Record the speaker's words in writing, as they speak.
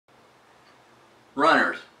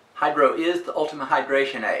Runners, Hydro is the ultimate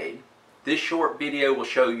hydration aid. This short video will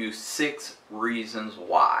show you 6 reasons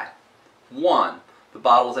why. 1. The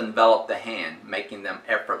bottles envelop the hand, making them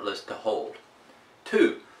effortless to hold.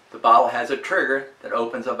 2. The bottle has a trigger that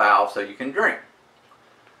opens a valve so you can drink.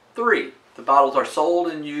 3. The bottles are sold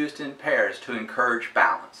and used in pairs to encourage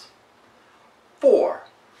balance. 4.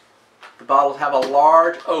 The bottles have a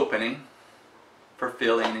large opening for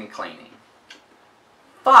filling and cleaning.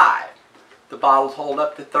 5. The bottles hold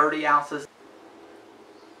up to 30 ounces.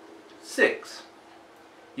 6.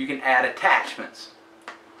 You can add attachments,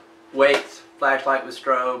 weights, flashlight with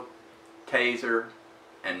strobe, taser,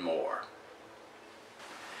 and more.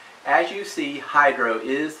 As you see, Hydro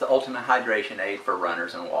is the ultimate hydration aid for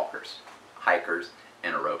runners and walkers, hikers,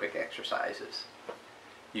 and aerobic exercises.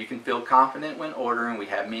 You can feel confident when ordering. We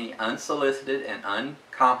have many unsolicited and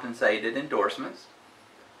uncompensated endorsements.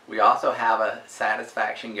 We also have a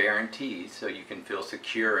satisfaction guarantee so you can feel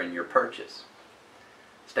secure in your purchase.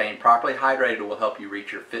 Staying properly hydrated will help you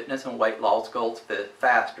reach your fitness and weight loss goals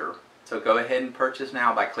faster, so go ahead and purchase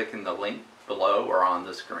now by clicking the link below or on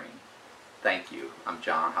the screen. Thank you. I'm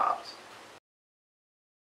John Hobbs.